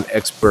means an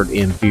expert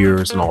in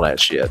beers and all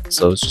that shit.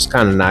 So it's just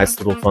kind of a nice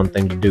little fun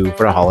thing to do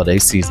for the holiday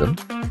season.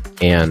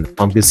 And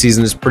pumpkin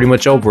season is pretty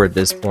much over at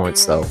this point.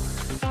 So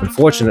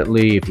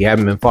unfortunately, if you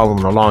haven't been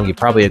following along, you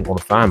probably ain't going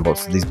to find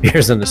most of these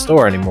beers in the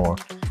store anymore.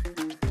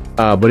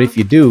 But if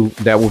you do,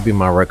 that would be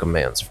my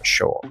recommends for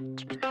sure.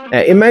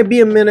 It might be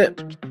a minute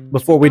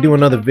before we do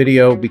another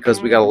video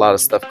because we got a lot of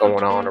stuff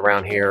going on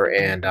around here,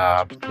 and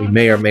we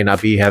may or may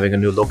not be having a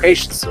new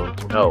location soon.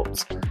 Who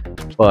knows?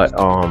 But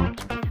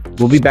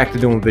we'll be back to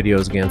doing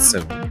videos again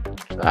soon.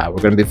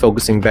 We're going to be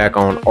focusing back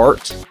on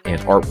art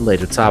and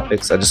art-related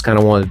topics. I just kind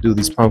of wanted to do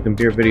these pumpkin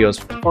beer videos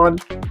for fun.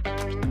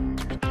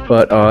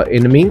 But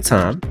in the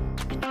meantime,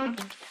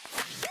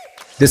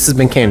 this has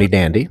been Candy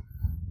Dandy.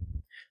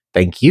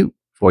 Thank you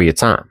for your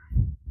time.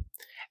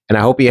 And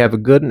I hope you have a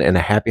good one and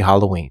a happy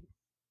Halloween.